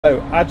Hello,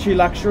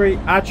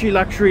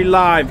 ArchieLuxury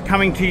live,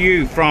 coming to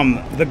you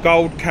from the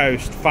Gold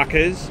Coast,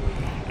 fuckers.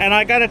 And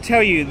I gotta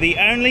tell you, the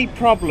only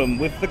problem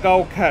with the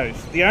Gold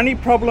Coast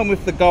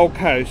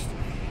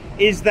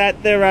is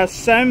that there are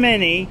so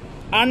many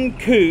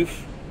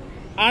uncouth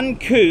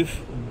Bogan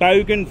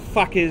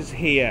fuckers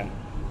here.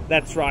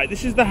 That's right,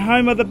 this is the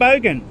home of the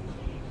Bogan.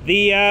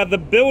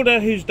 The builder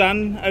who's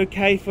done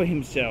okay for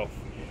himself.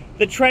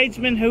 The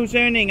tradesman who's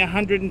earning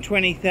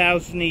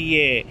 $120,000 a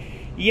year.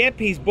 Yep,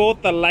 he's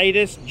bought the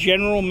latest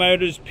General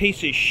Motors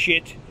piece of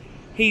shit.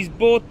 He's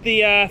bought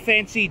the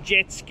fancy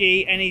jet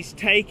ski, and he's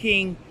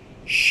taking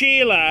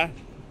Sheila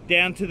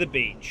down to the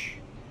beach.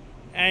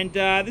 And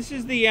this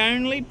is the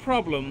only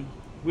problem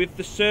with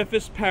the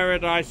Surface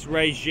Paradise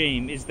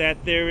regime, is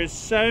that there is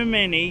so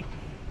many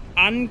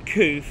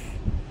uncouth,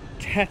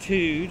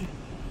 tattooed,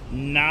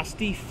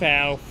 nasty,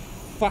 foul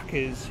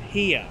fuckers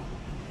here.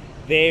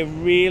 They're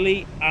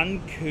really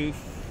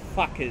uncouth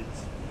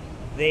fuckers.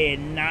 They're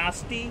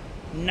nasty,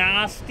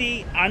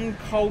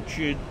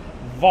 uncultured,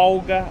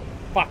 vulgar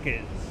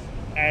fuckers.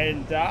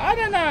 And I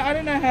don't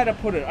know how to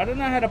put it. I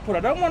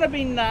don't want to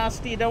be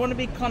nasty. I don't want to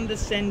be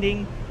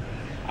condescending.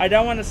 I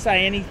don't want to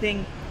say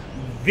anything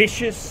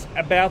vicious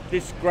about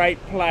this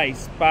great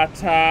place.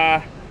 But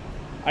I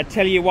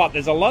tell you what,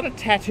 there's a lot of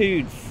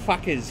tattooed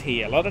fuckers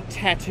here. A lot of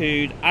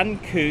tattooed,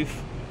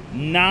 uncouth,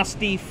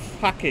 nasty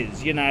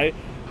fuckers, you know.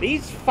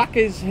 These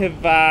fuckers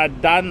have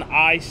done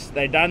ice,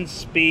 they've done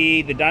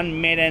speed, they've done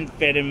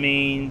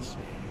methamphetamines.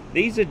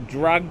 These are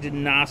drugged,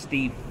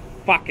 nasty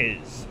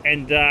fuckers.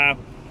 And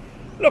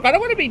look, I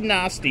don't want to be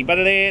nasty, but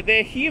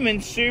they're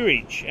human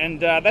sewage. And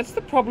that's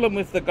the problem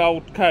with the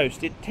Gold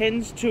Coast. It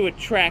tends to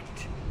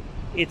attract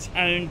its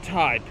own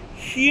type.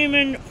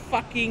 Human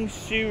fucking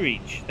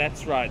sewage.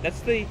 That's right.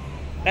 That's the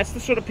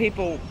sort of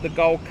people the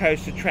Gold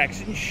Coast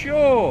attracts. And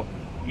sure,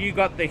 you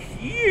got the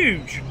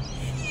huge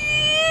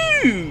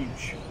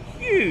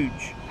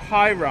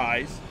high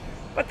rise,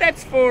 but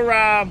that's for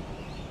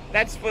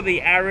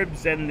the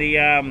Arabs and the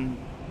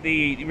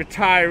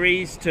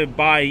retirees to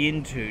buy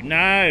into.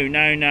 No.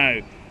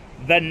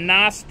 The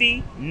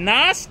nasty,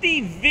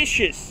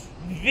 vicious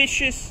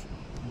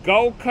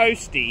Gold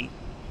Coastie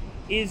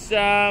is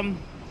they're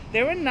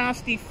a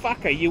nasty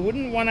fucker. You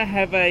wouldn't want to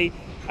have a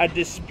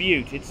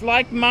dispute. It's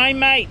like my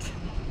mate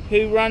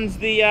who runs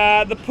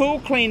the pool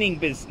cleaning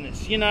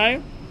business, you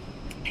know.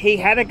 He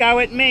had a go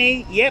at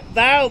me. Yep,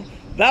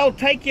 they'll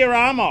take your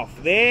arm off.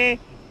 They're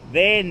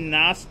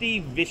nasty,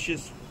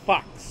 vicious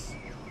fucks.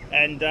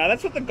 And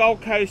that's what the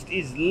Gold Coast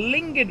is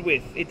lingered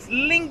with. It's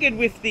lingered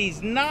with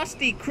these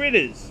nasty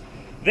critters.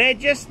 They're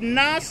just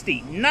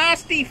nasty,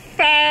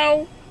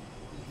 foul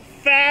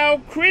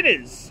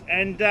critters.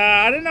 And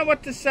I don't know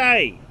what to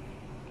say.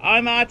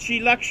 I'm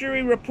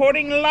ArchieLuxury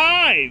reporting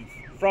live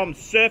from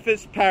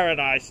Surface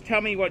Paradise.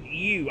 Tell me what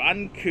you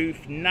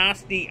uncouth,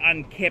 nasty,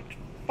 unkept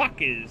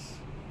fuckers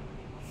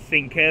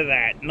think of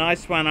that.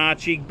 Nice one,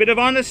 Archie. Bit of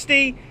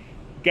honesty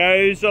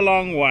goes a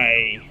long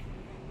way.